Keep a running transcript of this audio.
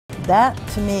That,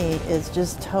 to me, is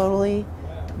just totally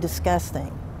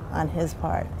disgusting on his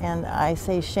part. And I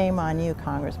say shame on you,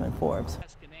 Congressman Forbes.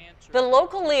 The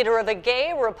local leader of a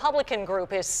gay Republican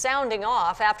group is sounding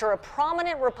off after a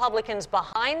prominent Republican's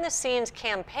behind-the-scenes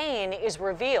campaign is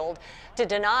revealed to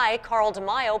deny Carl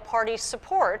DeMaio party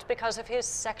support because of his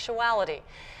sexuality.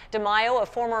 DeMaio, a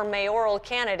former mayoral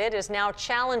candidate, is now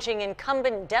challenging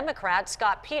incumbent Democrat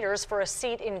Scott Peters for a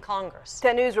seat in Congress.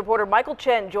 10 News reporter Michael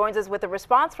Chen joins us with a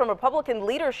response from Republican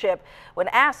leadership when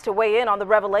asked to weigh in on the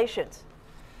revelations.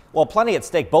 Well, plenty at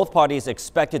stake. Both parties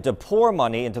expected to pour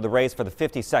money into the race for the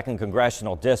 52nd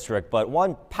congressional district, but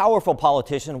one powerful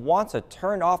politician wants to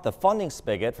turn off the funding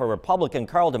spigot for Republican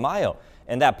Carl DeMaio,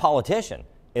 and that politician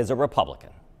is a Republican.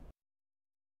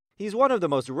 He's one of the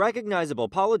most recognizable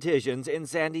politicians in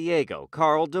San Diego,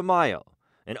 Carl DeMaio.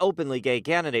 An openly gay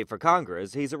candidate for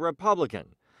Congress, he's a Republican.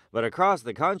 But across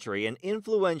the country, an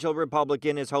influential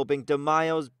Republican is hoping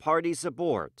DeMaio's party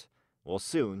support will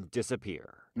soon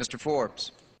disappear. Mr.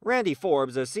 Forbes. Randy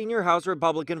Forbes, a senior House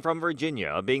Republican from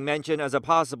Virginia, being mentioned as a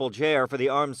possible chair for the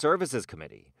Armed Services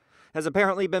Committee, has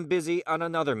apparently been busy on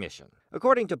another mission.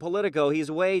 According to Politico, he's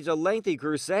waged a lengthy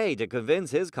crusade to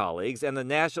convince his colleagues and the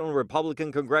National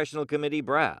Republican Congressional Committee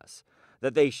brass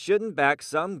that they shouldn't back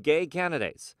some gay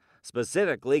candidates,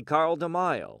 specifically Carl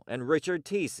DeMaio and Richard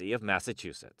Teesey of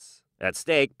Massachusetts. At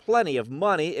stake, plenty of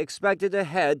money expected to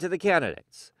head to the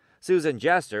candidates. Susan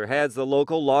Jester heads the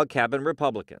local log cabin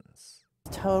Republicans.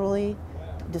 Totally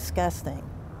disgusting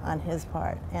on his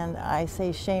part, and I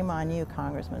say shame on you,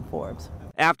 Congressman Forbes.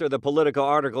 After the Politico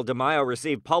article, DeMaio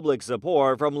received public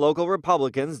support from local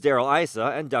Republicans Darrell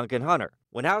Issa and Duncan Hunter.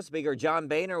 When House Speaker John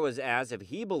Boehner was asked if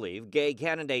he believed gay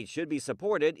candidates should be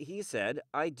supported, he said,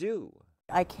 "I do."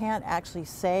 I can't actually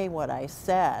say what I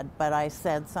said, but I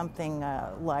said something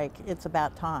like, it's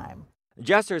about time.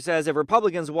 Jester says if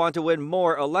Republicans want to win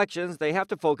more elections, they have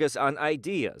to focus on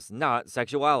ideas, not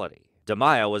sexuality.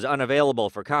 DeMaio was unavailable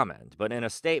for comment, but in a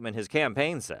statement his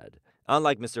campaign said,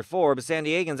 unlike Mr. Forbes, San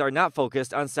Diegans are not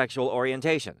focused on sexual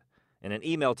orientation. In an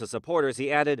email to supporters,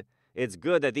 he added, "It's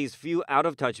good that these few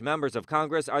out-of-touch members of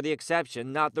Congress are the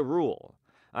exception, not the rule.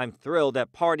 I'm thrilled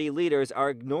that party leaders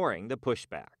are ignoring the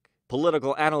pushback."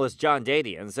 Political analyst John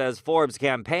Dadian says Forbes'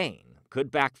 campaign could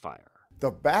backfire.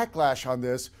 The backlash on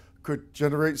this could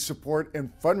generate support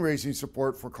and fundraising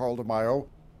support for Carl DeMaio.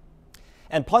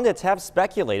 And pundits have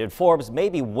speculated Forbes may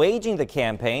be waging the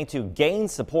campaign to gain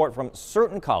support from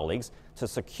certain colleagues to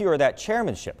secure that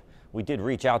chairmanship. We did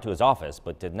reach out to his office,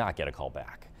 but did not get a call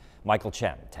back. Michael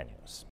Chen, 10 News.